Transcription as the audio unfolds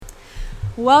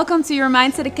Welcome to your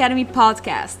Mindset Academy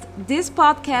podcast. This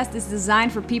podcast is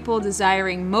designed for people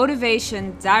desiring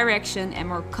motivation, direction, and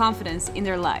more confidence in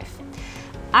their life.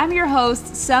 I'm your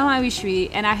host, Selma Wishwi,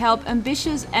 and I help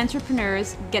ambitious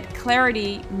entrepreneurs get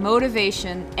clarity,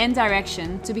 motivation, and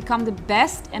direction to become the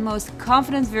best and most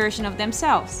confident version of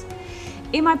themselves.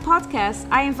 In my podcast,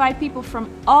 I invite people from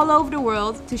all over the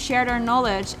world to share their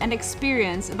knowledge and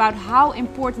experience about how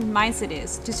important mindset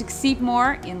is to succeed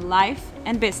more in life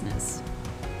and business.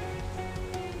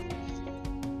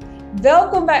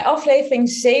 Welkom bij aflevering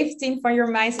 17 van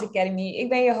Your Mindset Academy. Ik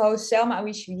ben je host Selma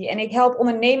Awishwi en ik help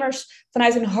ondernemers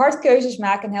vanuit hun hart keuzes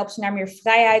maken en help ze naar meer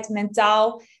vrijheid,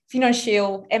 mentaal,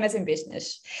 financieel en met hun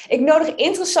business. Ik nodig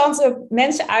interessante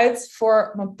mensen uit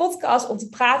voor mijn podcast om te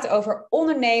praten over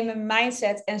ondernemen,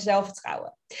 mindset en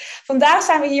zelfvertrouwen. Vandaag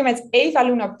zijn we hier met Eva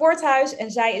Luna Porthuis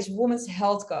en zij is Women's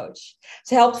Health Coach.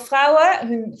 Ze helpt vrouwen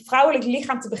hun vrouwelijk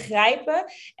lichaam te begrijpen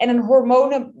en een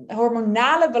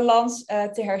hormonale balans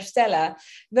te herstellen.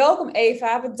 Welkom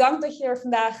Eva, bedankt dat je er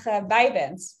vandaag bij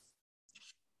bent.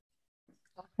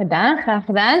 Graag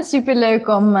gedaan. Superleuk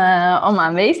om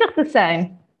aanwezig te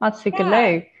zijn. Hartstikke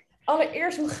leuk.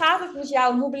 Allereerst, hoe gaat het met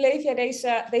jou en hoe beleef jij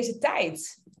deze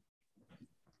tijd?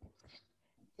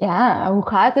 Ja, hoe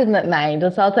gaat het met mij?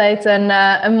 Dat is altijd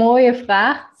een mooie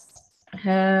vraag.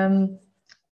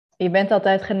 Je bent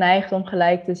altijd geneigd om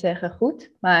gelijk te zeggen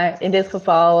goed. Maar in dit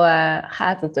geval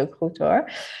gaat het ook goed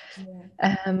hoor.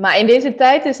 Ja. Maar in deze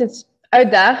tijd is het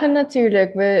uitdagend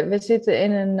natuurlijk. We zitten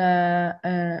in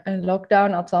een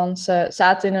lockdown, althans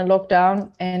zaten in een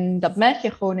lockdown. En dat merk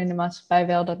je gewoon in de maatschappij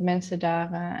wel, dat mensen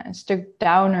daar een stuk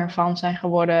downer van zijn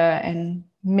geworden en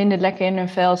minder lekker in hun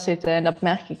vel zitten. En dat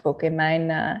merk ik ook in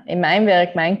mijn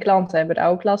werk. Mijn klanten hebben daar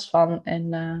ook last van.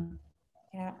 En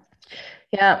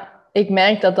ik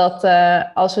merk dat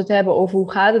als we het hebben over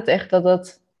hoe gaat het echt,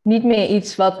 dat niet meer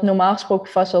iets wat normaal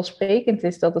gesproken vanzelfsprekend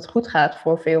is, dat het goed gaat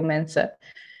voor veel mensen.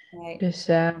 Nee. Dus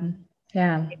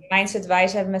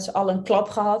Mindset-wijs hebben we met z'n allen een klap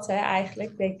gehad, hè,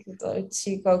 eigenlijk. Dat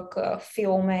zie ik ook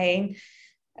veel om me heen.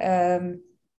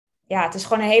 Het is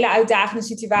gewoon een hele uitdagende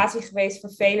situatie geweest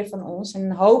voor velen van ons.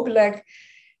 En hopelijk,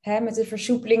 met de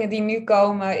versoepelingen die nu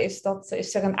komen,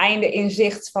 is er een einde in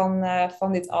zicht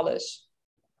van dit alles.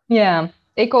 Ja,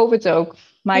 ik hoop het ook.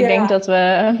 Maar ik denk dat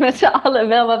we met z'n allen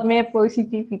wel wat meer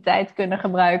positiviteit kunnen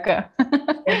gebruiken.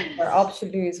 Zeker,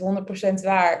 absoluut, 100%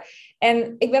 waar.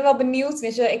 En ik ben wel benieuwd,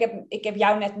 ik heb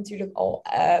jou net natuurlijk al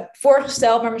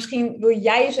voorgesteld, maar misschien wil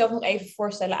jij jezelf nog even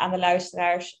voorstellen aan de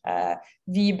luisteraars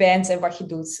wie je bent en wat je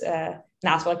doet,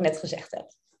 naast wat ik net gezegd heb.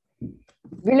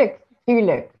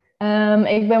 Tuurlijk.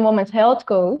 Ik ben Women's Health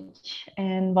Coach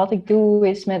en wat ik doe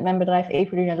is met mijn bedrijf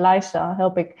Evolution Lifestyle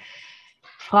help ik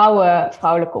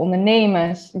vrouwelijke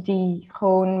ondernemers die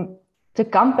gewoon te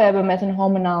kampen hebben met een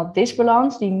hormonaal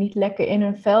disbalans, die niet lekker in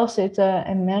hun vel zitten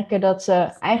en merken dat ze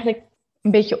eigenlijk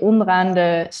een beetje onderaan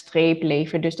de streep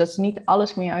leven. Dus dat ze niet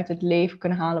alles meer uit het leven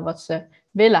kunnen halen wat ze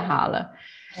willen halen.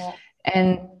 Ja.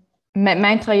 En met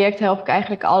mijn traject help ik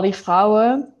eigenlijk al die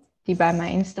vrouwen die bij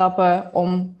mij instappen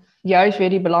om juist weer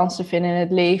die balans te vinden in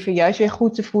het leven, juist weer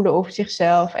goed te voelen over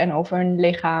zichzelf en over hun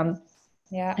lichaam.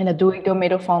 Ja. En dat doe ik door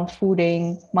middel van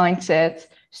voeding, mindset,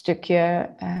 een stukje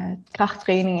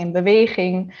krachttraining en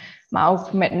beweging. Maar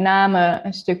ook met name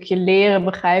een stukje leren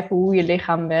begrijpen hoe je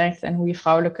lichaam werkt en hoe je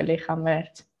vrouwelijke lichaam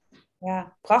werkt.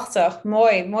 Ja, prachtig.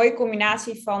 Mooi. Mooie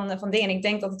combinatie van dingen. En ik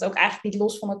denk dat het ook eigenlijk niet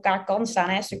los van elkaar kan staan.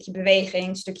 Hè? Een stukje beweging,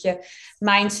 een stukje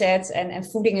mindset. En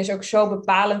voeding is ook zo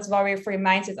bepalend wel weer voor je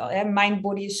mindset. Hè?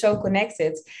 Mind-body is so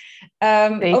connected.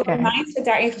 Over mindset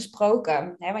daarin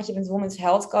gesproken. Hè? Want je bent Women's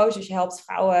Health Coach. Dus je helpt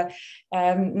vrouwen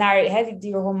naar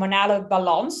die hormonale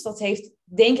balans. Dat heeft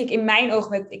denk ik in mijn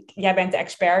ogen, jij bent de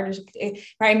expert,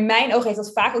 maar in mijn ogen heeft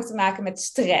dat vaak ook te maken met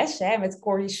stress, met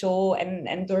cortisol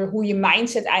en door hoe je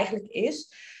mindset eigenlijk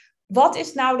is. Wat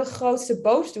is nou de grootste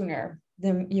boosdoener?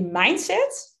 Je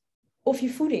mindset of je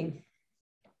voeding?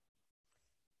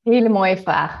 Hele mooie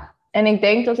vraag. En ik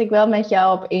denk dat ik wel met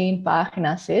jou op 1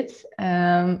 pagina zit.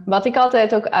 Wat ik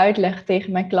altijd ook uitleg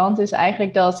tegen mijn klanten is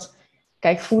eigenlijk dat,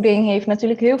 kijk, voeding heeft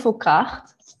natuurlijk heel veel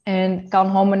kracht. En kan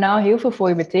hormonaal heel veel voor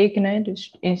je betekenen.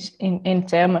 Dus in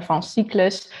termen van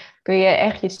cyclus kun je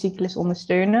echt je cyclus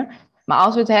ondersteunen. Maar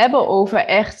als we het hebben over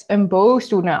echt een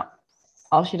boosdoener,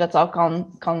 als je dat al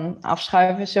kan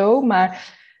afschuiven zo.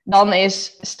 Maar dan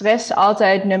is stress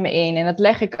altijd nummer 1. En dat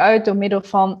leg ik uit door middel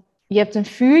van, je hebt een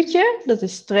vuurtje, dat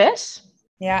is stress.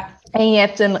 Ja. En je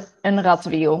hebt een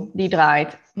radwiel die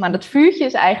draait. Maar dat vuurtje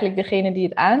is eigenlijk degene die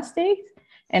het aansteekt.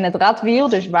 En het radwiel,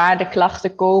 dus waar de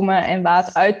klachten komen en waar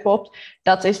het uitpopt,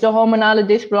 dat is de hormonale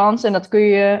disbalans. En dat kun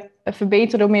je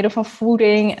verbeteren door middel van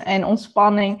voeding en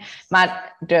ontspanning.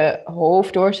 Maar de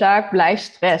hoofdoorzaak blijft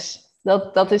stress.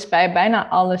 Dat is bij bijna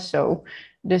alles zo.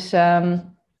 Dus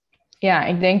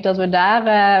ik denk dat we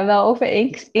daar wel over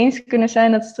eens kunnen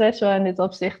zijn dat stress wel in dit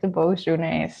opzicht de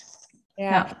boosdoener is.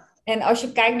 Ja. En als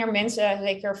je kijkt naar mensen,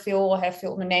 zeker veel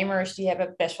ondernemers, die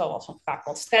hebben best wel vaak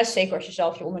wat stress. Zeker als je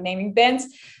zelf je onderneming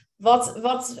bent. Wat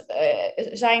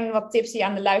zijn wat tips die je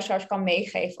aan de luisteraars kan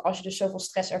meegeven als je dus zoveel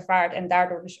stress ervaart en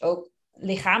daardoor dus ook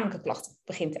lichamelijke klachten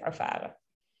begint te ervaren?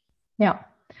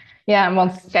 Ja,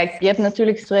 want kijk, je hebt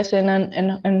natuurlijk stress in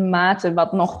een mate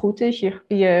wat nog goed is.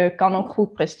 Je kan ook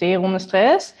goed presteren onder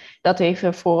stress. Dat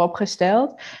even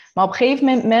vooropgesteld. Maar op een gegeven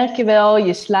moment merk je wel,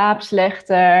 je slaapt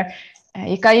slechter.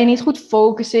 Je kan je niet goed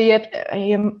focussen.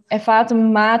 Je ervaart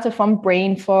een mate van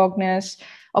brain fogness.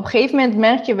 Op een gegeven moment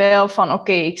merk je wel van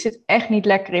oké, ik zit echt niet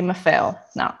lekker in mijn vel.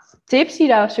 Nou, tips die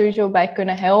daar sowieso bij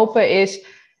kunnen helpen is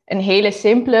een hele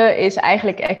simpele, is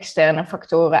eigenlijk externe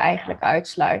factoren eigenlijk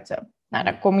uitsluiten. Nou,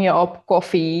 dan kom je op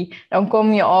koffie, dan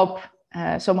kom je op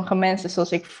sommige mensen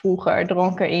zoals ik vroeger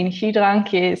dronken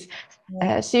energiedrankjes,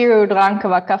 zero dranken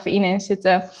waar cafeïne in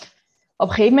zitten. Op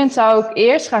een gegeven moment zou ik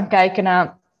eerst gaan kijken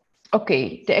naar,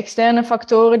 oké, de externe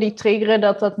factoren die triggeren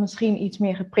dat misschien iets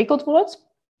meer geprikkeld wordt.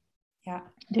 Ja.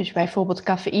 Dus bijvoorbeeld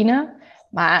cafeïne.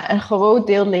 Maar een groot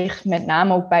deel ligt met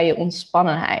name ook bij je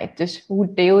ontspannenheid. Dus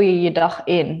hoe deel je je dag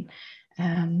in?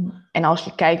 En als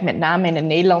je kijkt, met name in de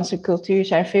Nederlandse cultuur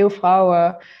zijn veel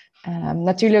vrouwen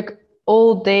natuurlijk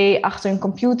all day achter een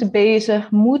computer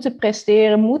bezig, moeten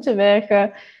presteren, moeten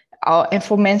werken. En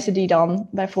voor mensen die dan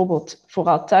bijvoorbeeld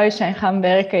vooral thuis zijn gaan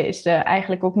werken, is er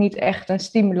eigenlijk ook niet echt een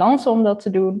stimulans om dat te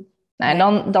doen. Nou,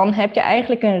 en dan heb je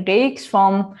eigenlijk een reeks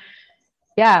van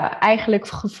eigenlijk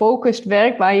gefocust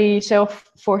werk waar je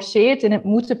jezelf forceert in het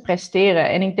moeten presteren.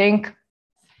 En ik denk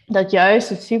dat juist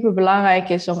het super belangrijk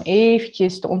is om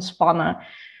eventjes te ontspannen.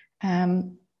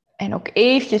 En ook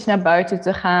eventjes naar buiten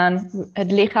te gaan.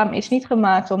 Het lichaam is niet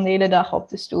gemaakt om de hele dag op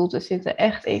de stoel te zitten.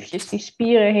 Echt eventjes die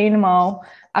spieren helemaal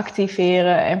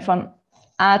activeren en van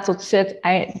A tot Z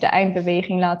de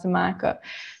eindbeweging laten maken.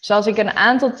 Dus als ik een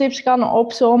aantal tips kan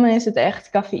opzommen, is het echt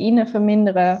cafeïne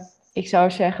verminderen. Ik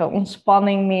zou zeggen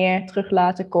ontspanning meer terug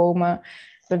laten komen.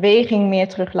 Beweging meer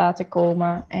terug laten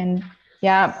komen. En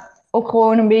ook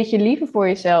gewoon een beetje liever voor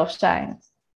jezelf zijn.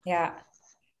 Ja,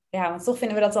 want toch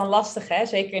vinden we dat dan lastig, hè?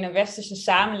 Zeker in een westerse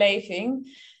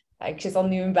samenleving. Ik zit dan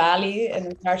nu in Bali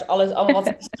en daar is alles allemaal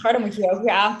wat rustiger. Dan moet je je ook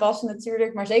weer aanpassen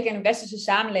natuurlijk. Maar zeker in een westerse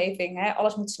samenleving, hè?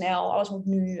 Alles moet snel, alles moet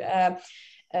nu.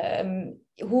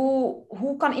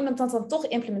 Hoe kan iemand dat dan toch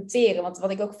implementeren? Want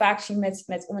wat ik ook vaak zie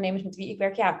met ondernemers met wie ik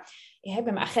werk, ik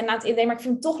ben mijn agenda aan het indelen, maar ik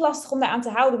vind het toch lastig om daaraan te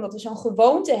houden, omdat we zo'n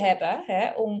gewoonte hebben, hè,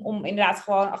 om inderdaad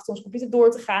gewoon achter ons computer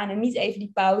door te gaan en niet even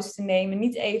die pauze te nemen,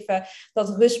 niet even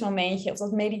dat rustmomentje of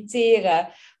dat mediteren.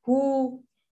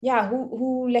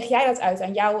 Hoe leg jij dat uit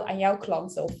aan jouw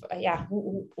klanten? Of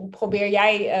hoe probeer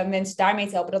jij mensen daarmee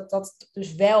te helpen dat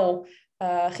dus wel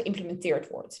geïmplementeerd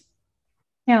wordt?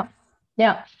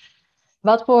 Ja.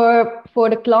 Wat voor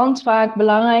de klant vaak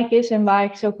belangrijk is en waar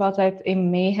ik ze ook altijd in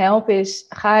meehelp is,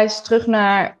 ga eens terug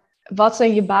naar wat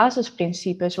zijn je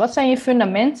basisprincipes? Wat zijn je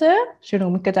fundamenten? Zo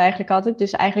noem ik het eigenlijk altijd.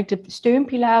 Dus eigenlijk de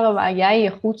steunpilaren waar jij je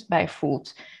goed bij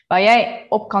voelt. Waar jij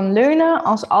op kan leunen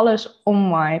als alles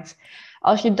omwaait.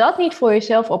 Als je dat niet voor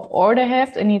jezelf op orde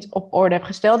hebt en niet op orde hebt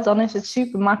gesteld, dan is het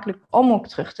super makkelijk om ook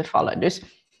terug te vallen. Dus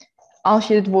als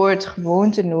je het woord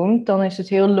gewoonte noemt, dan is het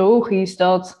heel logisch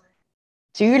dat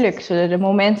tuurlijk zullen er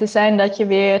momenten zijn dat je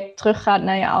weer teruggaat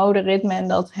naar je oude ritme en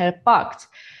dat herpakt.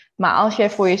 Maar als jij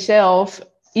voor jezelf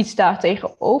iets daar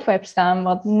tegenover hebt staan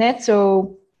wat net zo,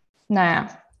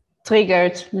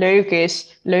 triggert,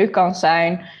 leuk kan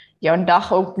zijn, jouw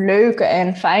dag ook leuker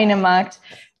en fijner maakt,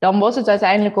 dan wordt het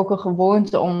uiteindelijk ook een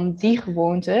gewoonte om die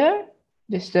gewoonte,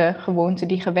 dus de gewoonte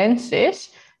die gewenst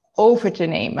is, over te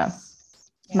nemen.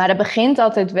 Maar dat begint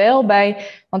altijd wel bij,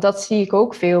 want dat zie ik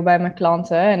ook veel bij mijn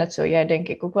klanten, en dat zul jij denk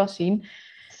ik ook wel zien.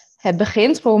 Het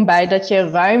begint gewoon bij dat je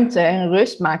ruimte en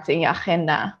rust maakt in je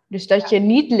agenda. Dus dat je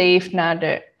niet leeft naar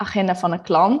de agenda van een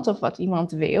klant of wat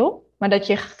iemand wil, maar dat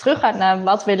je teruggaat naar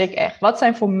wat wil ik echt. Wat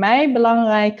zijn voor mij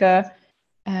belangrijke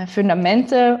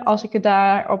fundamenten, als ik het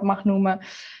daarop mag noemen,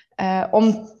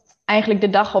 om eigenlijk de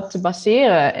dag op te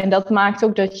baseren. En dat maakt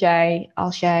ook dat jij,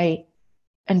 als jij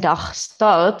een dag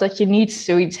start, dat je niet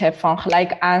zoiets hebt van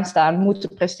gelijk aanstaan,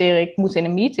 moeten presteren, ik moet in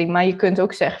een meeting. Maar je kunt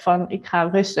ook zeggen van, ik ga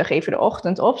rustig even de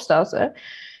ochtend opstarten.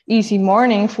 Easy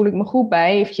morning, voel ik me goed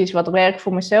bij, eventjes wat werk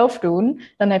voor mezelf doen.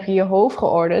 Dan heb je je hoofd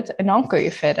geordend en dan kun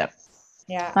je verder.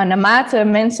 Ja. Maar naarmate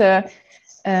mensen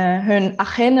hun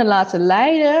agenda laten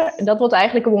leiden, dat wordt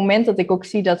eigenlijk het moment dat ik ook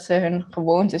zie dat ze hun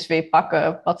gewoontes weer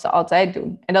pakken, wat ze altijd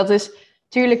doen. En dat is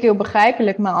natuurlijk heel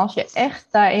begrijpelijk, maar als je echt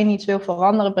daarin iets wil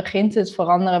veranderen, begint het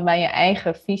veranderen bij je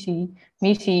eigen visie,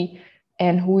 missie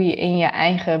en hoe je in je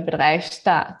eigen bedrijf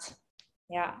staat.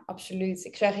 Ja,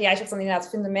 absoluut. Jij zegt dan inderdaad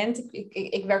fundament.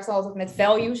 Ik werk dan altijd met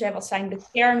values. Hè. Wat zijn de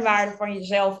kernwaarden van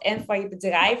jezelf en van je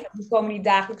bedrijf? Hoe komen die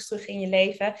dagelijks terug in je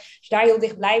leven? Als je daar heel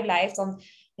dichtbij blijft,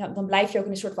 dan blijf je ook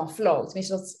in een soort van flow.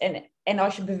 Tenminste, en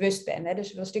als je bewust bent. Hè.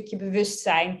 Dus een stukje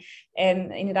bewustzijn.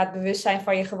 En inderdaad bewustzijn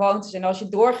van je gewoontes. En als je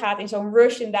doorgaat in zo'n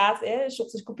rush inderdaad. Hè, 's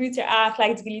ochtends computer aan,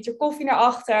 gelijk 3 liter koffie naar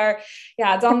achter.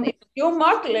 Ja, dan is het heel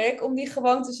makkelijk om die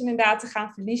gewoontes inderdaad te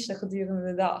gaan verliezen gedurende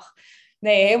de dag.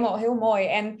 Nee, helemaal heel mooi.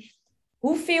 En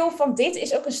hoeveel van dit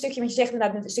is ook een stukje, want je zegt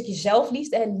inderdaad een stukje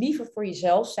zelfliefde en liever voor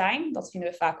jezelf zijn. Dat vinden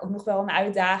we vaak ook nog wel een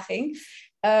uitdaging.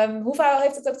 Hoeveel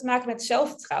heeft het ook te maken met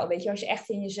zelfvertrouwen? Weet je, als je echt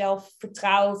in jezelf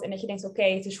vertrouwt en dat je denkt, oké,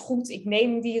 het is goed, ik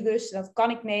neem die rust en dat kan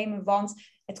ik nemen, want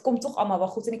het komt toch allemaal wel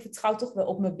goed en ik vertrouw toch wel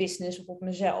op mijn business of op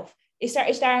mezelf.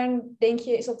 Is daar een, denk je,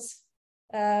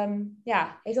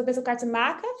 heeft dat met elkaar te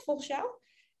maken volgens jou?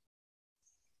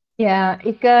 Ja,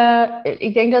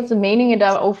 ik denk dat de meningen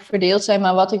daarover verdeeld zijn,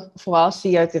 maar wat ik vooral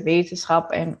zie uit de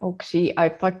wetenschap en ook zie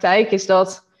uit praktijk, is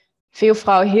dat veel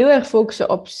vrouwen heel erg focussen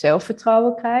op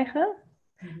zelfvertrouwen krijgen.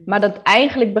 Maar dat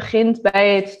eigenlijk begint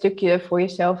bij het stukje voor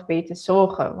jezelf beter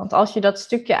zorgen. Want als je dat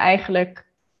stukje eigenlijk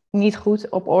niet goed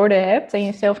op orde hebt en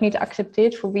jezelf niet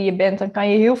accepteert voor wie je bent, dan kan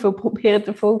je heel veel proberen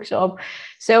te focussen op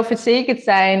zelfverzekerd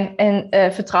zijn en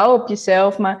vertrouwen op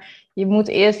jezelf. Maar je moet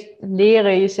eerst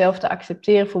leren jezelf te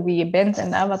accepteren voor wie je bent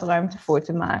en daar wat ruimte voor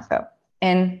te maken.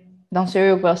 En dan zul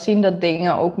je ook wel zien dat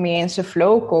dingen ook meer in zijn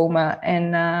flow komen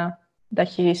en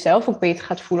dat je jezelf ook beter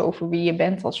gaat voelen over wie je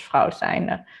bent als vrouw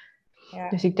zijnde. Ja.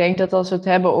 Dus ik denk dat als we het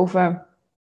hebben over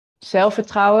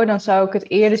zelfvertrouwen, dan zou ik het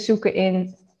eerder zoeken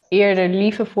in eerder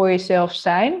liever voor jezelf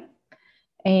zijn.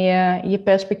 En je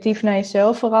perspectief naar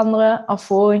jezelf veranderen,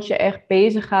 alvorens je echt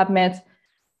bezig gaat met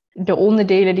de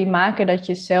onderdelen die maken dat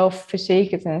je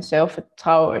zelfverzekerd en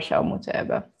zelfvertrouwen zou moeten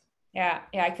hebben. Ja,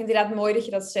 ik vind het inderdaad mooi dat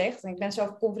je dat zegt. En ik ben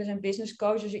zelf confidence en business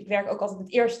coach, dus ik werk ook altijd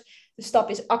met eerst. De stap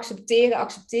is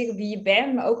accepteren wie je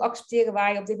bent, maar ook accepteren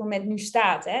waar je op dit moment nu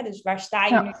staat. Hè? Dus waar sta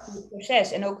je nu in het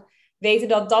proces? En ook weten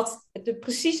dat dat de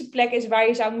precieze plek is waar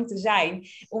je zou moeten zijn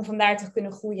om vandaar te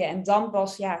kunnen groeien. En dan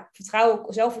pas,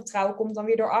 zelfvertrouwen komt dan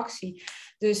weer door actie.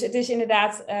 Dus het is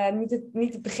inderdaad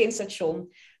niet het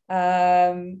beginstation.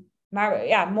 Maar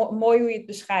ja, mooi hoe je het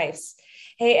beschrijft.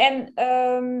 Hey,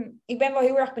 en ik ben wel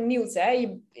heel erg benieuwd,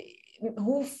 hè?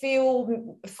 Hoeveel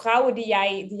vrouwen die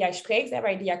jij spreekt,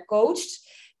 hè, die jij coacht.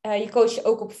 Je coacht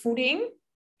ook op voeding.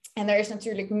 En er is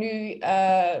natuurlijk nu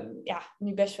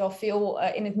best wel veel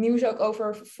in het nieuws ook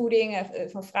over voeding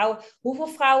van vrouwen. Hoeveel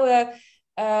vrouwen...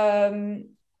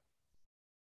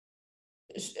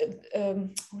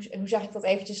 hoe zeg ik dat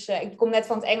eventjes? Ik kom net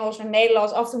van het Engels naar het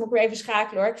Nederlands. Af en toe moet ik weer even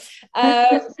schakelen hoor.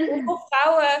 Hoeveel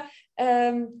vrouwen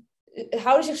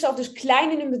houden zichzelf dus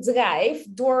klein in een bedrijf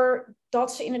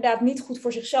doordat ze inderdaad niet goed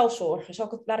voor zichzelf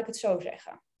zorgen? Laat ik het zo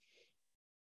zeggen.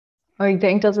 Oh, ik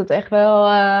denk dat het echt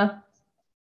wel...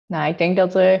 ik denk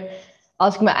dat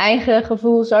als ik mijn eigen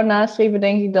gevoel zou nastreven,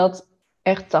 denk ik dat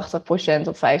echt 80%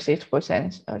 of 75%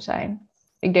 zou zijn.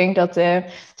 Ik denk dat,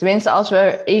 tenminste als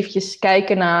we eventjes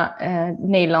kijken naar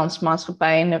Nederlandse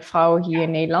maatschappij en de vrouwen hier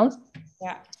in Nederland.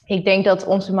 Ja. Ik denk dat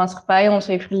onze maatschappij ons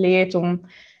heeft geleerd om,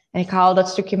 en ik haal dat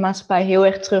stukje maatschappij heel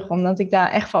erg terug, omdat ik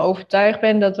daar echt van overtuigd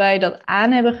ben dat wij dat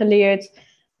aan hebben geleerd,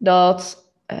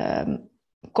 dat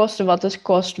koste wat het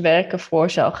kost werken voor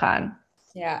zou gaan.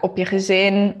 Ja. Op je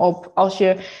gezin,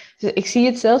 ik zie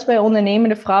het zelfs bij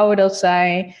ondernemende vrouwen dat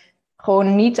zij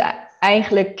gewoon niet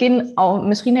eigenlijk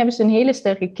misschien hebben ze een hele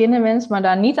sterke kinderwens, maar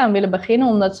daar niet aan willen beginnen,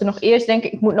 omdat ze nog eerst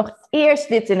denken, ik moet nog eerst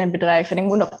dit in het bedrijf en ik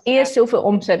moet nog eerst zoveel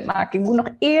omzet maken. Ik moet nog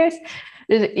eerst...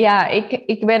 Dus ja,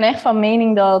 ik ben echt van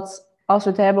mening dat als we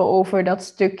het hebben over dat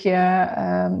stukje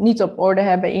niet op orde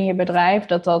hebben in je bedrijf,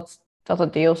 dat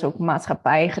het deels ook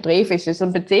maatschappij gedreven is. Dus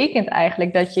dat betekent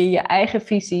eigenlijk dat je je eigen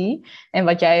visie en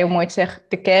wat jij heel mooi zegt,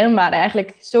 de kernwaarden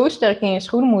eigenlijk zo sterk in je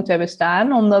schoenen moet hebben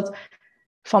staan, omdat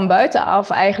van buitenaf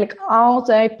eigenlijk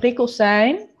altijd prikkels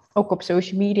zijn, ook op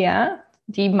social media,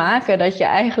 die maken dat je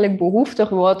eigenlijk behoeftig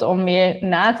wordt om meer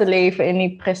na te leven in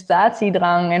die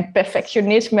prestatiedrang en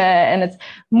perfectionisme en het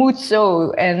moet zo.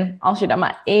 En als je daar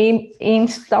maar één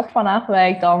stap van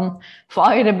afwijkt, dan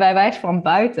val je er bij wijze van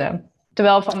buiten.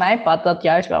 Terwijl van mijn pad dat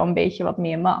juist wel een beetje wat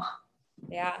meer mag.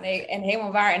 Ja, nee, en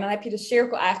helemaal waar. En dan heb je de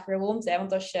cirkel eigenlijk weer rond. Hè?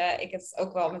 Want ik heb het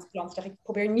ook wel met klanten zeg, ik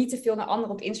probeer niet te veel naar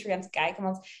anderen op Instagram te kijken.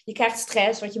 Want je krijgt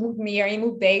stress, want je moet meer, je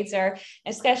moet beter.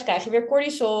 En stress krijg je weer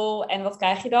cortisol. En wat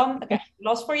krijg je dan? Dan krijg je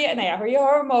last voor je, nou ja, voor je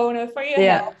hormonen, voor je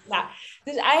Ja. health. Nou,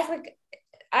 dus eigenlijk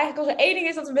als er één ding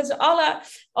is dat we met z'n allen,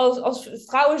 als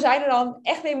vrouwen zijn er dan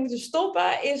echt mee moeten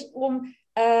stoppen, is om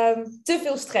te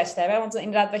veel stress te hebben. Want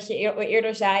inderdaad, wat je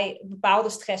eerder zei, bepaalde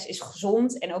stress is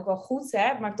gezond en ook wel goed.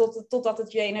 Hè? Maar totdat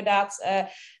het je inderdaad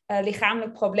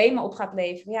lichamelijk problemen op gaat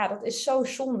leveren. Ja, dat is zo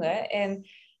zonde. En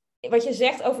wat je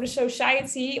zegt over de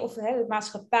society of de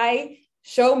maatschappij,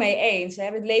 zo mee eens.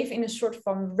 Hè? We leven in een soort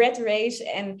van rat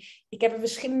race. En ik heb in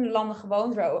verschillende landen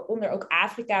gewoond, waaronder ook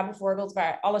Afrika bijvoorbeeld,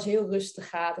 waar alles heel rustig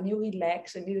gaat en heel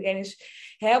relaxed. En iedereen is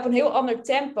op een heel ander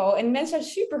tempo. En mensen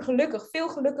zijn super gelukkig. Veel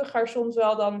gelukkiger soms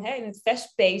wel dan in het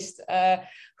fast-paced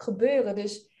gebeuren.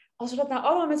 Dus als we dat nou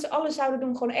allemaal met z'n allen zouden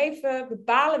doen, gewoon even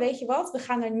bepalen, weet je wat, we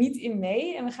gaan daar niet in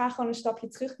mee. En we gaan gewoon een stapje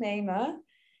terugnemen.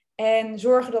 En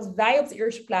zorgen dat wij op de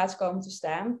eerste plaats komen te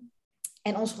staan.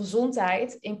 En onze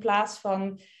gezondheid in plaats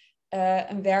van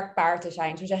een werkpaard te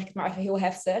zijn. Zo zeg ik het maar even heel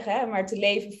heftig. Hè? Maar te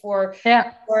leven voor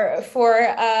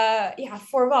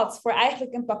wat? Voor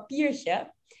eigenlijk een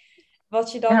papiertje.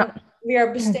 Wat je dan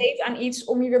weer besteedt aan iets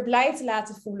om je weer blij te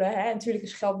laten voelen. Hè? Natuurlijk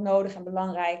is geld nodig en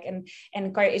belangrijk.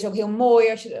 En is ook heel mooi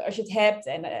als je het hebt.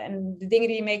 En de dingen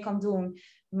die je mee kan doen.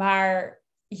 Maar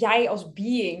jij als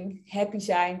being happy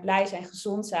zijn, blij zijn,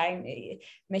 gezond zijn,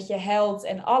 met je health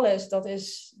en alles, dat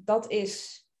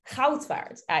is goud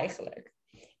waard eigenlijk.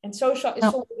 En het is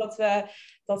zonde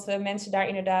dat we mensen daar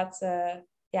inderdaad,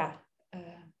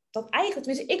 dat eigenlijk,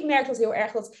 tenminste ik merk dat heel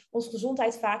erg, dat onze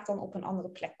gezondheid vaak dan op een andere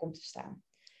plek komt te staan.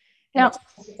 En dat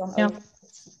is het dan ook.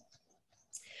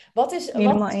 Wat is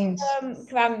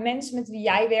qua mensen met wie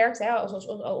jij werkt, hè, of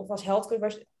als health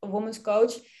coach, women's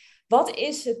coach, wat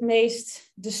is het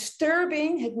meest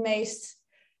disturbing, het meest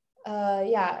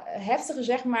heftige,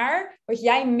 zeg maar, wat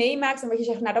jij meemaakt en wat je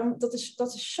zegt, nou,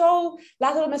 dat is zo,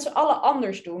 laten we dat met z'n allen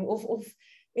anders doen. Of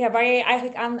waar je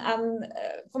eigenlijk aan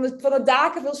van de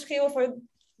daken wil schreeuwen van,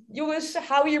 jongens,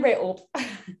 hou hierbij op.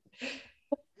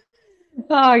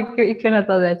 Ik vind het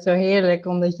altijd zo heerlijk,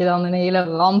 omdat je dan een hele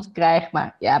rand krijgt.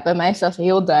 Maar ja, bij mij is dat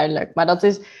heel duidelijk. Maar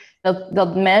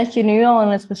dat merk je nu al in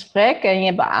het gesprek en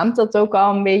je beaamt dat ook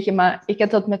al een beetje. Maar ik heb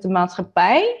dat met de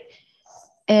maatschappij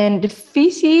en de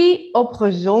visie op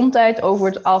gezondheid over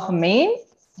het algemeen.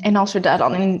 En als we daar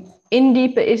dan in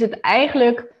indiepen, is het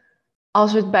eigenlijk,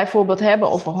 als we het bijvoorbeeld hebben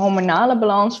over hormonale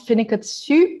balans, vind ik het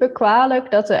super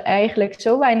kwalijk dat er eigenlijk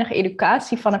zo weinig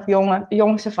educatie vanaf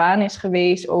jongs af aan is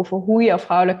geweest over hoe jouw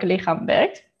vrouwelijke lichaam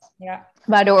werkt. Ja.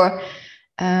 Waardoor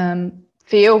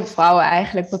veel vrouwen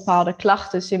eigenlijk bepaalde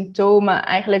klachten, symptomen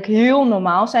eigenlijk heel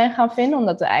normaal zijn gaan vinden,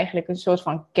 omdat er eigenlijk een soort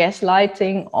van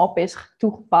gaslighting op is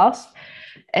toegepast.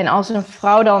 En als een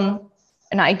vrouw dan,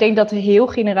 nou, ik denk dat de hele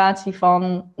generatie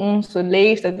van onze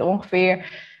leeftijd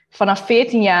ongeveer vanaf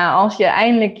 14 jaar, als je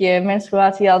eindelijk je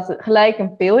menstruatie had, gelijk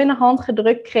een pil in de hand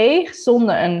gedrukt kreeg,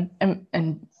 zonder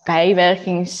een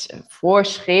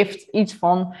bijwerkingsvoorschrift, iets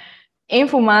van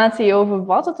informatie over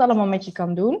wat het allemaal met je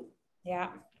kan doen. Ja.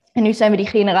 En nu zijn we die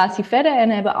generatie verder en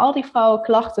hebben al die vrouwen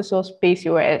klachten zoals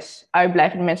PCOS,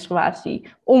 uitblijvende menstruatie,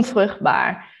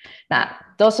 onvruchtbaar. Nou,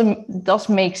 dat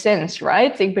makes sense,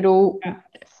 right? Ik bedoel,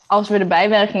 als we de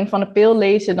bijwerking van de pil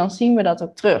lezen, dan zien we dat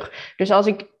ook terug. Dus als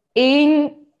ik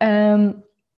één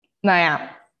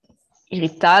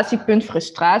irritatiepunt,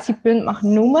 frustratiepunt mag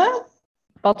noemen,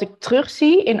 wat ik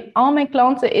terugzie in al mijn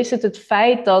klanten, is het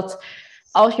feit dat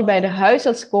als je bij de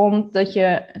huisarts komt, dat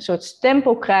je een soort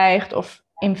stempel krijgt of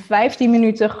in 15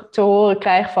 minuten te horen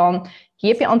krijgt van,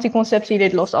 hier heb je anticonceptie,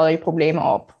 dit lost al je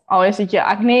problemen op. Al is het je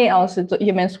acne, al is het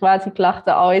je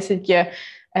menstruatieklachten, al is het je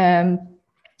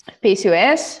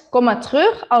PCOS, kom maar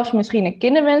terug. Als je misschien een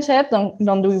kinderwens hebt,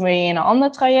 dan doen we je in een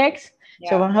ander traject. Ja.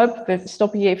 Zo van, hup, we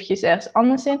stoppen je eventjes ergens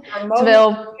anders in.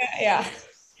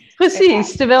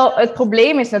 Terwijl het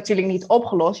probleem is natuurlijk niet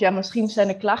opgelost. Ja, misschien zijn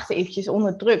de klachten eventjes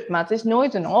onderdrukt, maar het is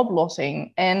nooit een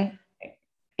oplossing. En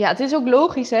ja, het is ook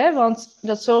logisch, hè, want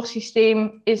dat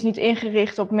zorgsysteem is niet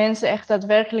ingericht op mensen echt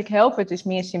daadwerkelijk helpen. Het is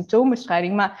meer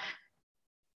symptoombestrijding. Maar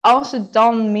als er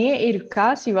dan meer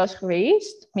educatie was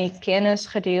geweest, meer kennis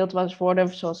gedeeld was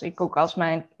worden, zoals ik ook als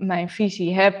mijn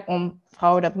visie heb om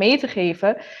vrouwen dat mee te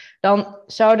geven, dan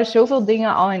zouden zoveel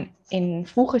dingen al in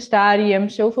vroege stadium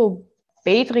zoveel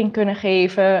betering kunnen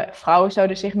geven. Vrouwen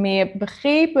zouden zich meer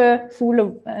begrepen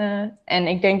voelen. En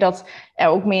ik denk dat er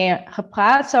ook meer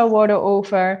gepraat zou worden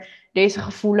over deze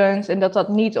gevoelens en dat dat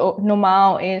niet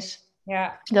normaal is.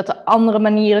 Ja. Dat er andere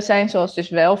manieren zijn, zoals dus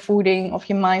wel voeding of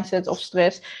je mindset of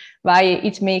stress, waar je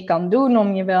iets mee kan doen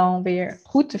om je wel weer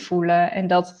goed te voelen. En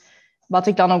dat wat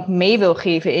ik dan ook mee wil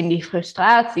geven in die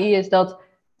frustratie, is dat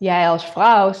jij als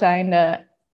vrouw zijnde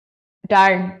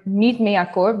daar niet mee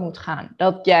akkoord moet gaan.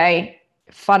 Dat jij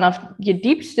vanaf je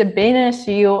diepste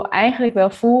binnenziel eigenlijk wel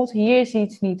voelt, hier is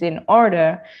iets niet in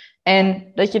orde.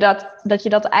 En dat je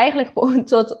dat eigenlijk gewoon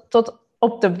tot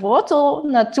op de wortel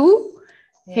naartoe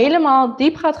helemaal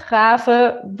diep gaat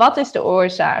graven. Wat is de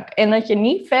oorzaak? En dat je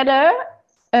niet verder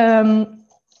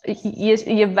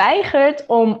je weigert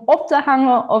om op te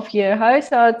hangen of je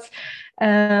huisarts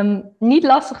niet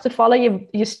lastig te vallen.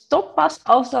 Je stopt pas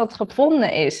als dat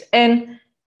gevonden is. En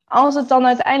als het dan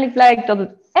uiteindelijk blijkt dat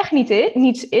het echt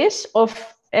niets is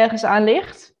of ergens aan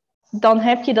ligt, dan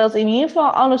heb je dat in ieder geval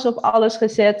alles op alles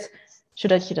gezet,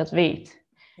 zodat je dat weet.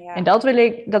 Ja. En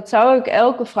dat zou ik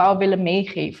elke vrouw willen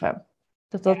meegeven.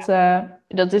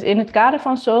 Dat is in het kader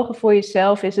van zorgen voor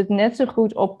jezelf, is het net zo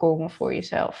goed opkomen voor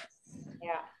jezelf.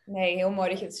 Ja, nee, heel mooi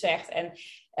dat je het zegt. En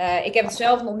ik heb het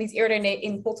zelf nog niet eerder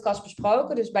in de podcast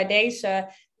besproken. Dus bij deze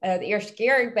de eerste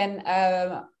keer. Ik ben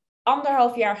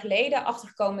 1,5 jaar geleden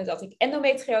achtergekomen dat ik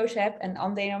endometriose heb en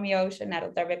adenomiose.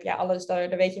 Nou, daar heb jij alles, daar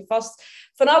weet je vast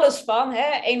van alles van.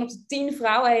 Hè? 1 op de 10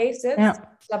 vrouwen heeft het.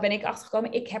 Ja. Daar ben ik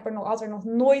achtergekomen. Ik heb er nog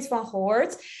nooit van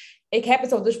gehoord. Ik heb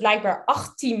het al dus blijkbaar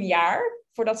 18 jaar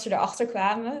voordat ze erachter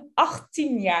kwamen.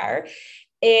 18 jaar.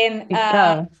 En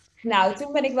nou,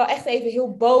 toen ben ik wel echt even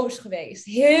heel boos geweest.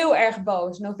 Heel erg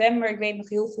boos. November, ik weet nog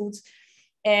heel goed.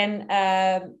 En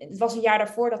het was een jaar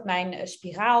daarvoor dat mijn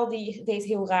spiraal, die deed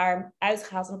heel raar,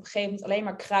 uitgehaald. En op een gegeven moment alleen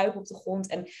maar kruipen op de grond.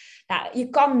 En nou, je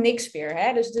kan niks meer.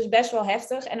 Hè? Dus het is best wel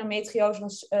heftig. Endometriose,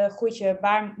 dan groeit je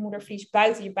baarmoedervlies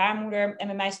buiten je baarmoeder. En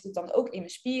bij mij zit het dan ook in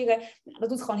mijn spieren. Nou, dat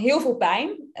doet gewoon heel veel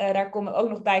pijn. Daar komen we ook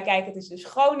nog bij kijken. Het is dus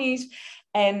chronisch.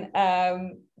 En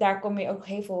daar kom je ook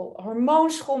heel veel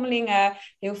hormoonschommelingen,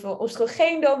 heel veel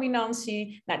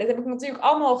oestrogeendominantie. Nou, dat heb ik natuurlijk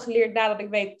allemaal geleerd nadat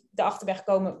ik erachter ben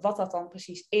gekomen wat dat dan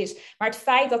precies is. Maar het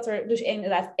feit dat er dus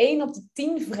inderdaad 1 op de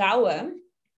 10 vrouwen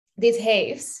dit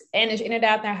heeft en dus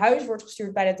inderdaad naar huis wordt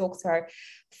gestuurd bij de dokter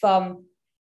van,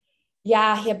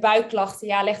 ja, je hebt buikklachten,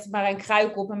 ja, leg er maar een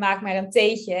kruik op en maak maar een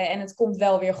theetje en het komt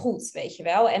wel weer goed, weet je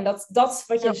wel. En dat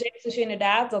wat je zegt dus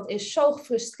inderdaad, dat is zo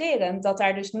frustrerend dat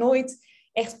daar dus nooit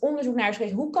echt onderzoek naar is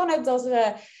geweest. Hoe kan het dat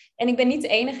we... En ik ben niet de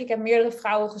enige, ik heb meerdere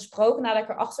vrouwen gesproken nadat ik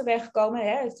erachter ben gekomen.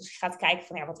 Hè? Dus je gaat kijken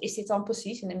van, ja, wat is dit dan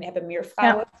precies? En dan hebben meer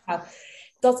vrouwen... Ja.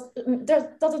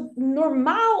 Nou, dat het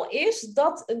normaal is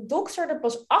dat een dokter er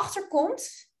pas achter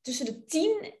komt tussen de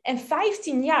 10 en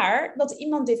 15 jaar dat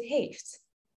iemand dit heeft.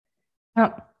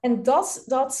 Ja. En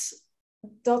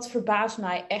dat verbaast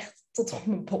mij echt tot op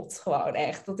mijn bot, gewoon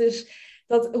echt.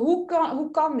 Hoe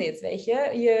kan dit, weet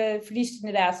je? Je verliest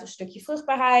inderdaad een stukje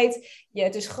vruchtbaarheid.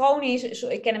 Het is chronisch.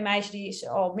 Ik ken een meisje die is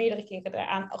al meerdere keren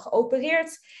eraan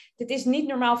geopereerd. Dit is niet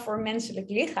normaal voor een menselijk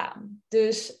lichaam.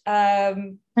 Dus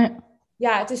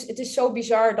ja, het is zo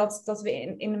bizar dat we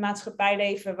in de maatschappij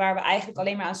leven waar we eigenlijk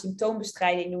alleen maar aan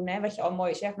symptoombestrijding doen. Hè? Wat je al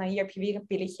mooi zegt, nou hier heb je weer een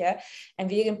pilletje en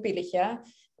weer een pilletje.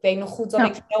 Ik weet nog goed dat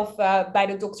ik zelf bij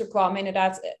de dokter kwam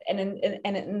inderdaad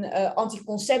en een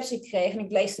anticonceptie kreeg. En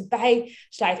ik lees erbij,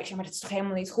 sluit ik zeg, maar dat is toch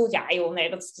helemaal niet goed? Ja joh, nee,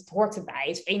 dat hoort erbij.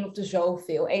 Het is 1 op de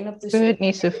zoveel, 1 op de zoveel. Het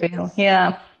niet zoveel,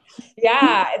 ja.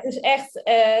 Ja, het is echt,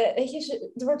 weet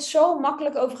je, er wordt zo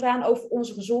makkelijk over gedaan over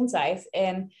onze gezondheid.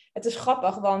 En het is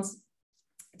grappig, want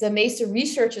de meeste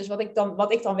researchers,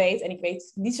 wat ik dan weet, en ik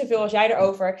weet niet zoveel als jij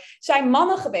erover, zijn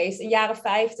mannen geweest in jaren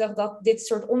 50, dat dit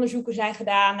soort onderzoeken zijn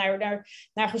gedaan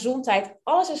naar gezondheid.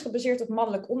 Alles is gebaseerd op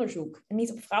mannelijk onderzoek en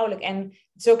niet op vrouwelijk. En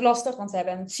het is ook lastig, want we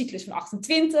hebben een cyclus van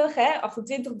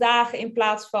 28 dagen in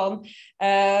plaats van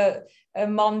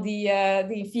een man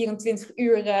die 24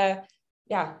 uur,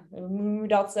 hoe noem je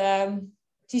dat,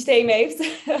 systeem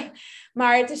heeft.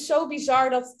 Maar het is zo bizar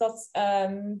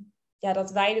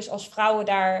dat wij dus als vrouwen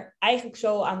daar eigenlijk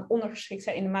zo aan ondergeschikt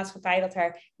zijn in de maatschappij, dat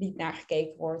er niet naar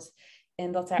gekeken wordt.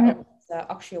 En dat daar ook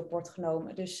actie op wordt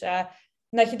genomen. Dus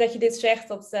dat je dit zegt,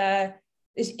 dat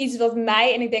is iets wat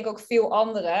mij en ik denk ook veel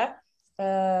anderen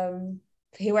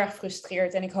heel erg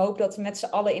frustreert. En ik hoop dat we met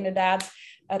z'n allen inderdaad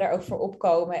daar ook voor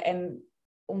opkomen. En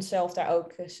onszelf daar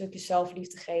ook een stukje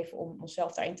zelfliefde geven om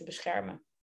onszelf daarin te beschermen.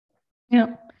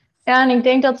 Ja, en ik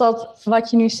denk dat wat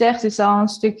je nu zegt is al een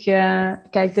stukje...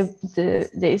 Kijk,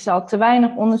 er is al te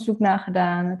weinig onderzoek naar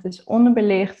gedaan. Het is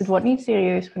onderbelicht. Het wordt niet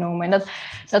serieus genomen. En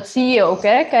dat zie je ook,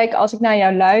 hè. Kijk, als ik naar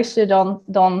jou luister,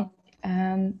 dan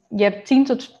je hebt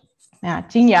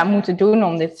 10 jaar moeten doen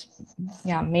om dit...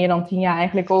 Ja, meer dan 10 jaar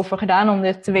eigenlijk over gedaan om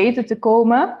dit te weten te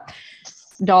komen.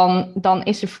 dan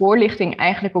is de voorlichting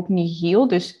eigenlijk ook niet heel.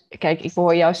 Dus kijk, ik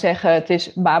hoor jou zeggen, het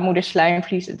is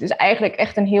baarmoederslijmvlies. Het is eigenlijk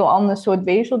echt een heel ander soort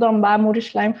weefsel dan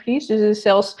baarmoederslijmvlies. Dus het is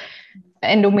zelfs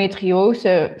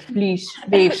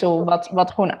endometriosevliesweefsel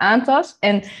wat gewoon aantast.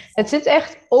 En het zit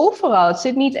echt overal. Het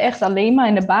zit niet echt alleen maar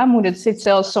in de baarmoeder. Het zit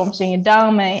zelfs soms in je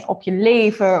darmen, op je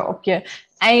lever, op je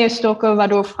eierstokken,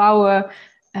 waardoor vrouwen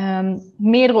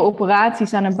meerdere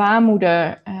operaties aan de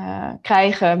baarmoeder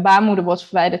krijgen. Baarmoeder wordt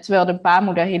verwijderd, terwijl de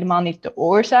baarmoeder helemaal niet de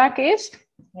oorzaak is.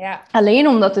 Ja. Alleen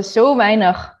omdat er zo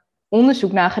weinig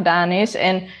onderzoek naar gedaan is.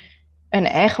 En een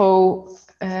echo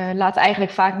laat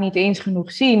eigenlijk vaak niet eens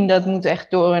genoeg zien. Dat moet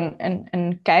echt door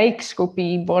een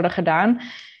kijkscopie worden gedaan.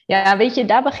 Ja, weet je,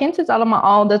 daar begint het allemaal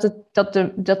al dat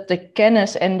de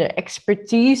kennis en de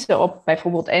expertise op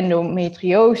bijvoorbeeld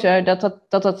endometriose,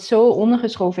 dat zo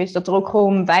ondergeschoven is, dat er ook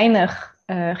gewoon weinig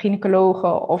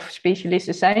gynaecologen of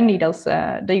specialisten zijn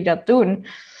die dat doen.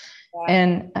 Ja.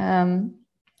 En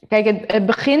kijk, het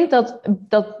begint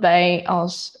dat wij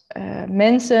als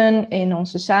mensen in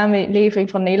onze samenleving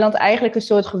van Nederland eigenlijk een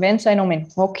soort gewend zijn om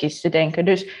in hokjes te denken.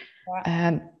 Dus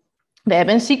we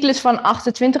hebben een cyclus van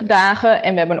 28 dagen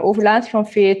en we hebben een ovulatie van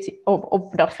 14,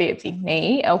 op dag 14.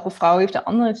 Nee, elke vrouw heeft een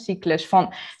andere cyclus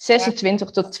van 26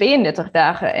 tot 32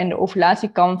 dagen. En de ovulatie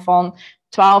kan van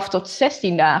 12 tot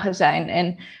 16 dagen zijn.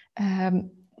 En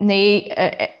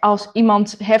als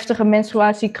iemand heftige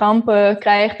menstruatiekrampen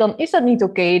krijgt, dan is dat niet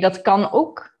oké. Dat kan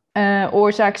ook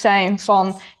oorzaak zijn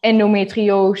van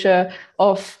endometriose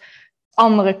of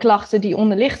andere klachten die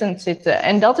onderliggend zitten.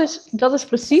 En dat is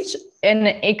precies.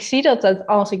 En ik zie dat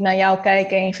als ik naar jou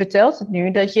kijk en je vertelt het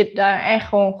nu, dat je daar echt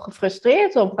gewoon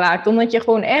gefrustreerd op raakt. Omdat je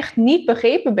gewoon echt niet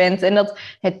begrepen bent. En dat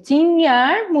het 10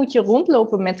 jaar moet je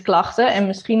rondlopen met klachten. En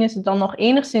misschien is het dan nog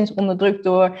enigszins onderdrukt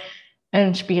door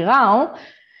een spiraal.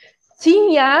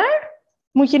 10 jaar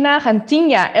moet je nagaan. 10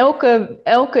 jaar.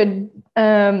 Elke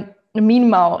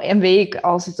minimaal een week,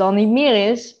 als het dan niet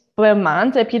meer is, per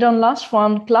maand heb je dan last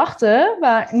van klachten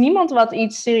waar niemand wat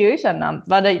iets serieus aan nam.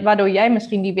 Waardoor jij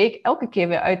misschien die week elke keer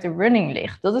weer uit de running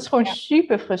ligt. Dat is gewoon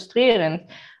super frustrerend.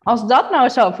 Als dat nou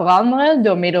zou veranderen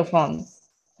door middel van,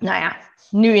 nou ja,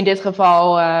 nu in dit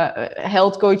geval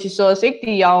health coaches zoals ik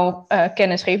die jou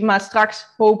kennis geven, maar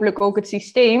straks hopelijk ook het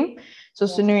systeem,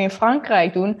 zoals ze nu in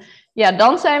Frankrijk doen, ja,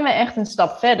 dan zijn we echt een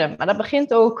stap verder. Maar dat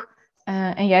begint ook,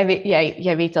 en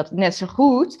jij weet dat net zo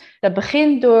goed, dat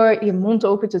begint door je mond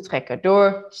open te trekken.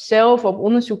 Door zelf op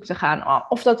onderzoek te gaan.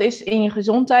 Of dat is in je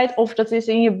gezondheid, of dat is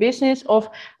in je business. Of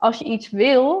als je iets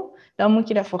wil, dan moet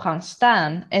je daarvoor gaan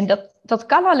staan. En dat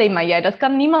kan alleen maar jij. Dat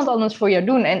kan niemand anders voor jou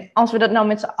doen. En als we dat nou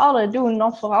met z'n allen doen,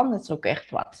 dan verandert het ook echt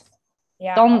wat.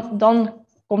 Ja. Dan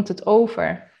komt het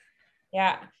over.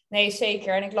 Ja, nee,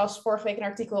 zeker. En ik las vorige week een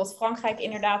artikel dat Frankrijk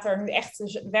inderdaad er nu echt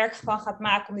dus werk van gaat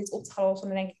maken om dit op te gaan lossen.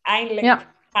 En dan denk ik, eindelijk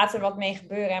gaat er wat mee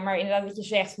gebeuren. Maar inderdaad wat je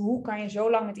zegt, hoe kan je zo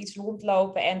lang met iets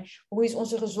rondlopen? En hoe is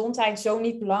onze gezondheid zo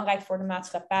niet belangrijk voor de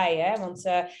maatschappij? Hè? Want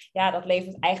dat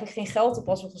levert eigenlijk geen geld op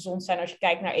als we gezond zijn. Als je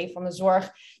kijkt naar een van de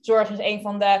zorg. Zorg is een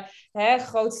van de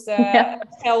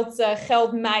grootste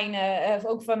geldmijnen,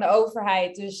 ook van de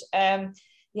overheid. Dus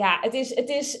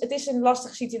het is een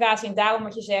lastige situatie. En daarom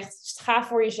wat je zegt, ga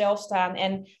voor jezelf staan.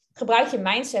 En gebruik je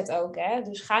mindset ook. Hè?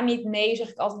 Dus ga niet nee, zeg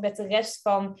ik altijd met de rest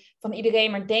van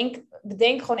iedereen. Maar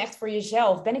bedenk gewoon echt voor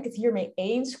jezelf. Ben ik het hiermee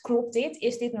eens? Klopt dit?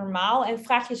 Is dit normaal? En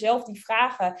vraag jezelf die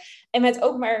vragen. En met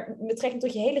ook maar betrekking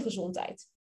tot je hele gezondheid.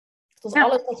 Tot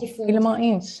alles wat je voelt. Helemaal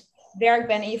eens. Werk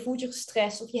bent en je voelt je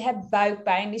gestrest. Of je hebt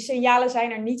buikpijn. Die signalen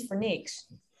zijn er niet voor niks.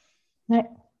 Nee.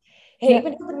 Hey, ik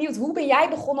ben heel benieuwd, hoe ben jij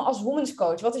begonnen als women's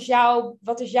coach?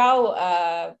 Wat is jouw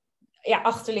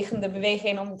achterliggende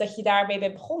beweging omdat je daarmee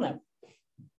bent begonnen?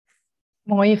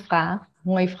 Mooie vraag.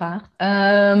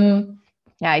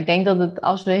 Ik denk dat het,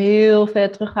 als we heel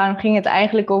ver teruggaan, ging het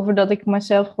eigenlijk over dat ik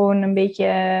mezelf gewoon een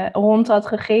beetje rond had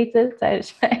gegeten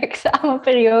tijdens mijn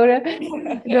examenperiode.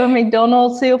 Door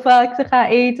McDonald's heel vaak te gaan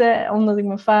eten, omdat ik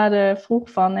mijn vader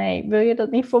vroeg van, hey, wil je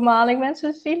dat niet voor me halen? Ik ben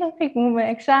zo zielig, ik moet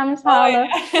mijn examens halen.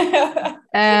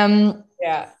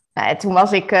 Toen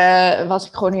was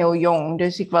ik gewoon heel jong,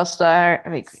 dus ik was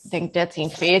daar, ik denk 13,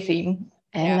 14.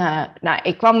 En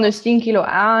ik kwam dus 10 kilo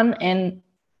aan en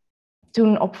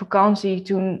toen op vakantie,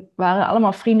 toen waren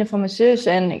allemaal vrienden van mijn zus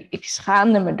en ik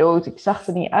schaamde me dood. Ik zag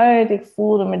er niet uit, ik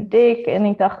voelde me dik en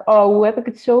ik dacht, hoe heb ik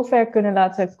het zo ver kunnen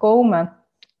laten komen?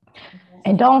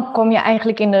 En dan kom je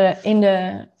eigenlijk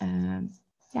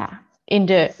in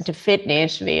de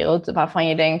fitnesswereld waarvan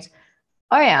je denkt,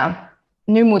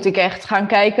 nu moet ik echt gaan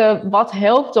kijken wat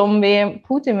helpt om weer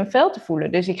goed in mijn vel te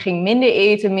voelen. Dus ik ging minder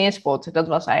eten, meer sporten. Dat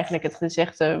was eigenlijk het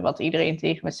gezegde wat iedereen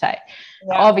tegen me zei.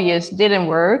 Ja. Obvious, didn't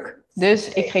work.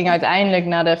 Dus ik ging uiteindelijk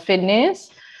naar de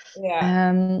fitness.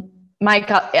 Ja. Maar ik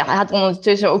had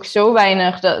ondertussen ook zo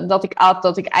weinig dat ik at,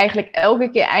 dat ik eigenlijk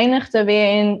elke keer eindigde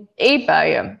weer in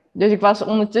eetbuien. Dus ik was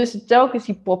ondertussen telkens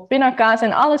die pot pindakaas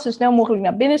en alles zo snel mogelijk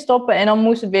naar binnen stoppen. En dan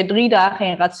moest het weer 3 dagen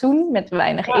in ratsoen met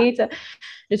weinig eten.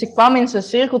 Dus ik kwam in zo'n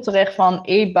cirkel terecht van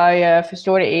eetbuien,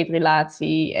 verstoorde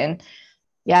eetrelatie. En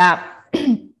ja,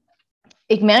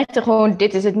 ik merkte gewoon,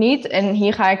 dit is het niet. En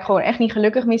hier ga ik gewoon echt niet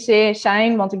gelukkig mee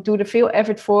zijn. Want ik doe er veel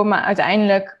effort voor, maar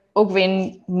uiteindelijk ook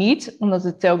weer niet. Omdat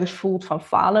het telkens voelt van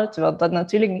falen. Terwijl dat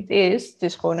natuurlijk niet is. Het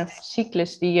is gewoon een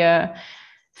cyclus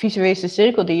visuele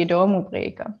cirkel die je door moet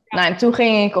breken. Nou, en toen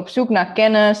ging ik op zoek naar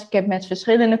kennis. Ik heb met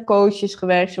verschillende coaches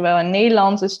gewerkt. Zowel in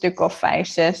Nederland een stuk of 5,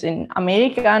 6. In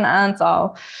Amerika een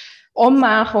aantal. Om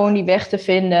maar gewoon die weg te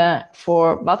vinden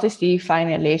voor wat is die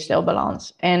fijne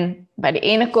leefstijlbalans. En bij de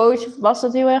ene coach was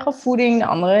dat heel erg op voeding, de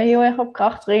andere heel erg op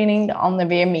krachttraining, de andere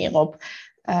weer meer op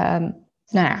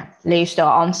leefstijl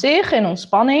aan zich en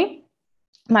ontspanning.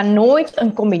 Maar nooit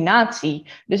een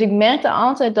combinatie. Dus ik merkte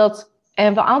altijd dat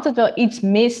we altijd wel iets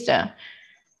misten.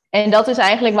 En dat is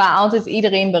eigenlijk waar altijd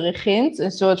iedereen begint.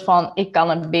 Een soort van, ik kan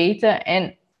het beter.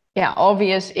 En ja,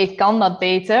 obvious, ik kan dat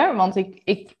beter. Want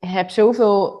ik heb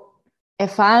zoveel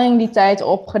ervaring die tijd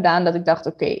opgedaan dat ik dacht,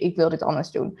 oké, ik wil dit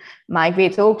anders doen. Maar ik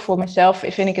weet ook, voor mezelf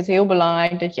vind ik het heel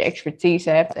belangrijk dat je expertise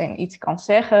hebt en iets kan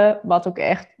zeggen wat ook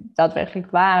echt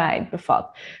daadwerkelijk waarheid bevat.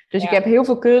 Dus ik heb heel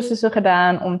veel cursussen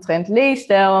gedaan omtrent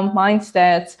leefstijl,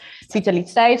 mindset,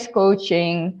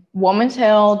 vitaliteitscoaching, women's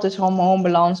health, dus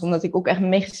hormoonbalans, omdat ik ook echt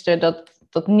miste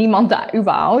dat niemand daar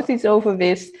überhaupt iets over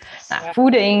wist. Nou,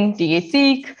 voeding,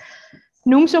 diëtiek,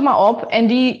 noem ze maar op. En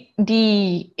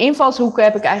die invalshoeken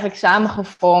heb ik eigenlijk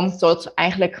samengevormd tot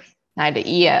eigenlijk de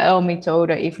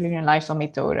IEL-methode, Evolution Lifestyle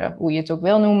methode, hoe je het ook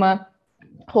wil noemen.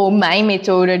 Gewoon mijn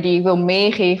methode die ik wil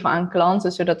meegeven aan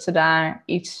klanten, zodat ze daar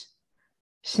iets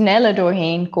sneller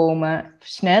doorheen komen,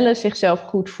 sneller zichzelf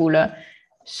goed voelen,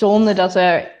 zonder dat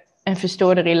er een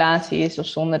verstoorde relatie is of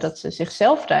zonder dat ze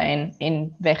zichzelf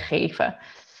daarin weggeven.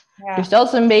 Ja. Dus dat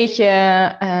is een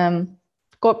beetje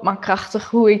kort maar krachtig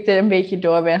hoe ik er een beetje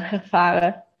door ben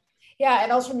gevaren. Ja,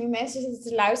 en als er nu mensen zitten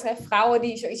te luisteren, vrouwen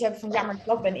die zoiets hebben van, ja, maar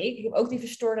dat ben ik. Ik heb ook die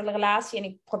verstoorde relatie en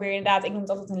ik probeer inderdaad, ik noem het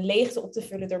altijd een leegte op te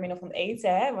vullen door middel van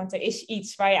eten. Hè? Want er is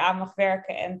iets waar je aan mag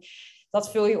werken en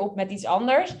dat vul je op met iets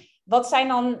anders. Wat zijn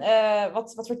dan,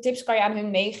 wat voor tips kan je aan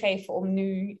hun meegeven om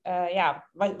nu,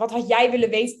 wat had jij willen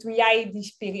weten toen jij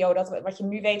die periode, wat je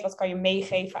nu weet, wat kan je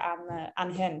meegeven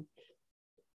aan hen?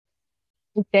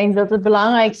 Ik denk dat het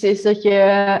belangrijkste is dat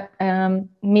je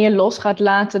meer los gaat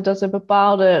laten dat er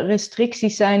bepaalde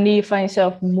restricties zijn die je van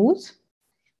jezelf moet.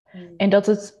 En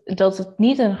dat het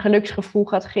niet een geluksgevoel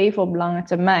gaat geven op lange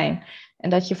termijn. En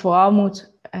dat je vooral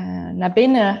moet naar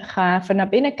binnen gaan, naar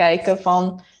binnen kijken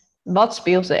van wat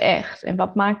speelt er echt? En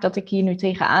wat maakt dat ik hier nu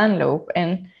tegenaan loop?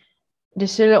 En er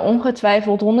zullen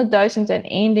ongetwijfeld 100.001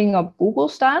 dingen op Google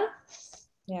staan.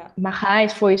 Ja. Maar ga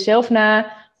eens voor jezelf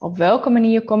na. Op welke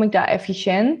manier kom ik daar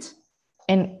efficiënt?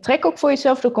 En trek ook voor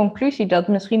jezelf de conclusie dat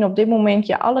misschien op dit moment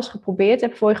je alles geprobeerd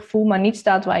hebt voor je gevoel, maar niet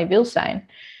staat waar je wil zijn.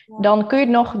 Ja. Dan kun je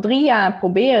het nog 3 jaar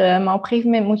proberen, maar op een gegeven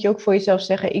moment moet je ook voor jezelf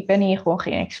zeggen, ik ben hier gewoon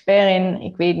geen expert in,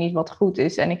 ik weet niet wat goed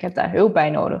is en ik heb daar hulp bij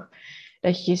nodig.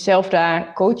 Dat je jezelf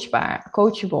daar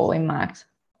coachable in maakt.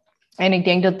 En ik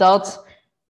denk dat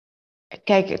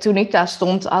kijk, toen ik daar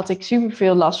stond, had ik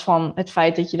superveel last van het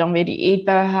feit dat je dan weer die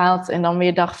eetbui haalt. En dan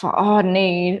weer dacht van, oh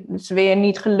nee, het is weer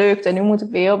niet gelukt. En nu moet ik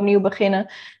weer opnieuw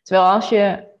beginnen. Terwijl als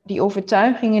je die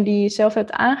overtuigingen die je zelf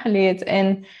hebt aangeleerd.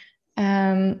 En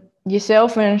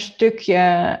jezelf een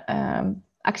stukje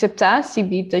acceptatie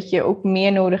biedt. Dat je ook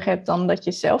meer nodig hebt dan dat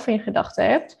je zelf in gedachten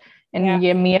hebt. En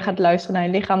je meer gaat luisteren naar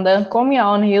je lichaam. Dan kom je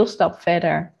al een heel stap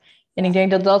verder. En ik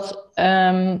denk dat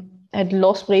het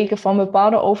losbreken van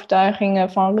bepaalde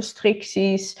overtuigingen, van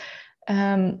restricties.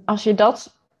 Als je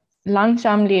dat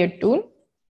langzaam leert doen,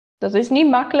 dat is niet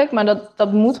makkelijk, maar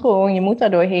dat moet gewoon, je moet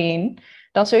daar doorheen.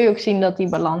 Dan zul je ook zien dat die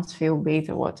balans veel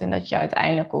beter wordt en dat je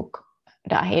uiteindelijk ook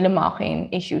daar helemaal geen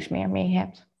issues meer mee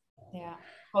hebt. Ja,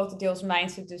 grotendeels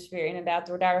mindset dus weer inderdaad,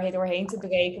 door daar doorheen te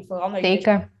breken, verander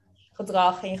je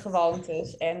gedrag en je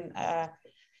gewoontes en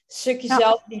stukje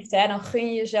zelfliefde, hè? Dan gun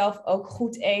je jezelf ook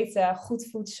goed eten, goed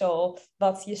voedsel,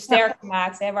 wat je sterker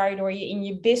maakt, hè? Waardoor je in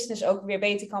je business ook weer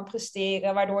beter kan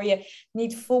presteren, waardoor je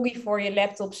niet foggy voor je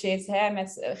laptop zit, hè?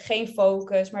 Met geen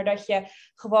focus, maar dat je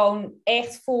gewoon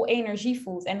echt vol energie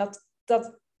voelt. En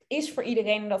dat is voor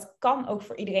iedereen en dat kan ook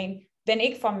voor iedereen, ben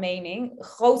ik van mening.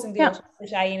 Grotendeels, als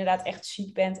jij inderdaad echt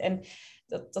ziek bent en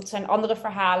dat zijn andere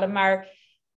verhalen, maar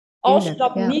als je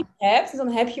dat niet hebt,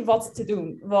 dan heb je wat te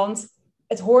doen, want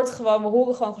het hoort gewoon, we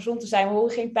horen gewoon gezond te zijn. We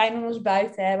horen geen pijn in ons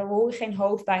buik te hebben. We horen geen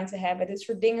hoofdpijn te hebben. Dit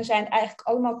soort dingen zijn eigenlijk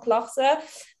allemaal klachten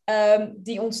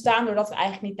die ontstaan doordat we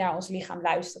eigenlijk niet naar ons lichaam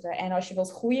luisteren. En als je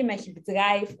wilt groeien met je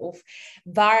bedrijf of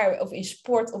in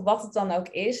sport of wat het dan ook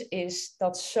is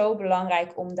dat zo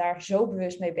belangrijk om daar zo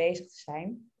bewust mee bezig te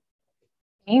zijn.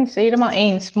 Eens, helemaal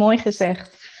eens. Mooi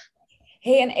gezegd.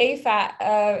 Hey en Eva,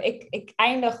 ik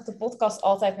eindig de podcast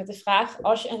altijd met de vraag,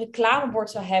 als je een reclamebord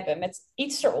zou hebben met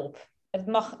iets erop, het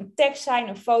mag een tekst zijn,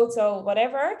 een foto,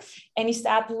 whatever, en die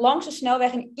staat langs de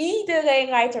snelweg en iedereen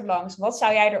rijdt er langs, wat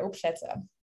zou jij erop zetten?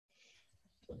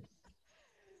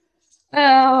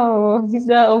 Oh,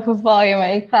 daar overval je me.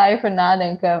 Ik ga even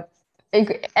nadenken.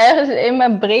 Ergens in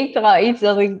me breekt er al iets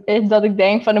dat ik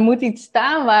denk van er moet iets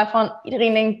staan waarvan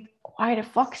iedereen denkt, why the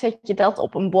fuck zet je dat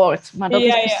op een bord? Maar dat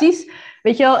is precies,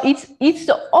 weet je wel, iets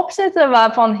te opzetten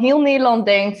waarvan heel Nederland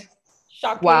denkt,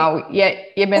 wauw,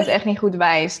 je bent echt niet goed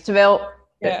wijs. Terwijl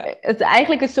het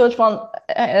eigenlijk een soort van,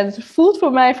 het voelt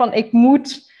voor mij van ik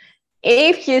moet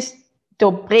eventjes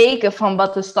doorbreken van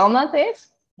wat de standaard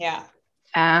is. Ja.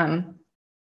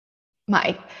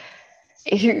 Maar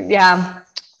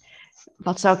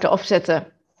wat zou ik erop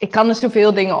zetten? Ik kan er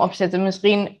zoveel dingen opzetten.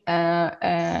 Misschien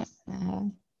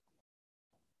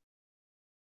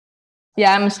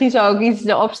misschien zou ik iets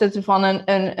erop zetten van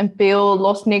een pil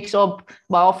lost niks op,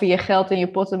 behalve je geld en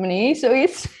je portemonnee,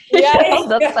 zoiets. Ja.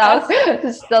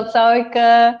 Dat zou ik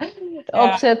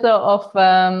opzetten.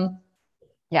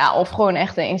 Of gewoon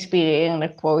echt een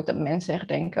inspirerende quote dat mensen echt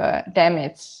denken, damn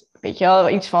it. Weet je wel,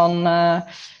 iets van,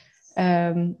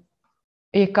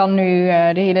 je kan nu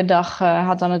de hele dag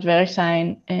hard aan het werk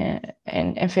zijn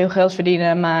en veel geld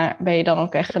verdienen, maar ben je dan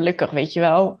ook echt gelukkig, weet je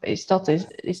wel? Is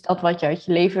dat wat je uit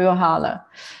je leven wil halen?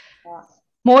 Ja.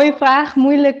 Mooie vraag,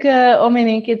 moeilijk om in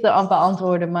één keer te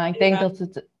beantwoorden, maar ik denk dat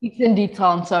het iets in die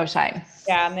trant zou zijn.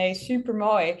 Ja, nee,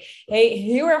 supermooi. Hey,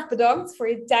 heel erg bedankt voor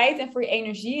je tijd en voor je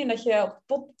energie en dat je op de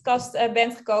podcast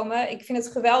bent gekomen. Ik vind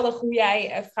het geweldig hoe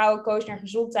jij vrouwen coacht naar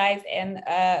gezondheid en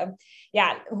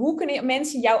hoe kunnen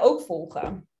mensen jou ook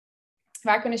volgen?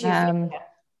 Waar kunnen ze je vinden?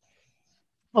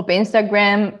 Op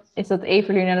Instagram is dat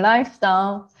Eveline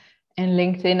Lifestyle en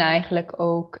LinkedIn eigenlijk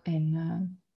ook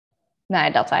en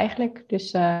dat eigenlijk.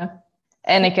 Dus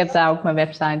en ik heb daar ook mijn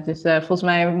website. Dus volgens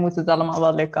mij moet het allemaal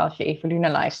wel lukken als je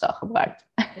Eveline Lifestyle gebruikt.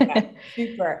 Ja,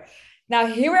 super.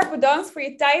 Nou, heel erg bedankt voor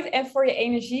je tijd en voor je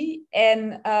energie.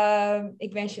 En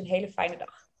ik wens je een hele fijne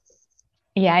dag.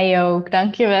 Jij ook,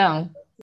 dankjewel.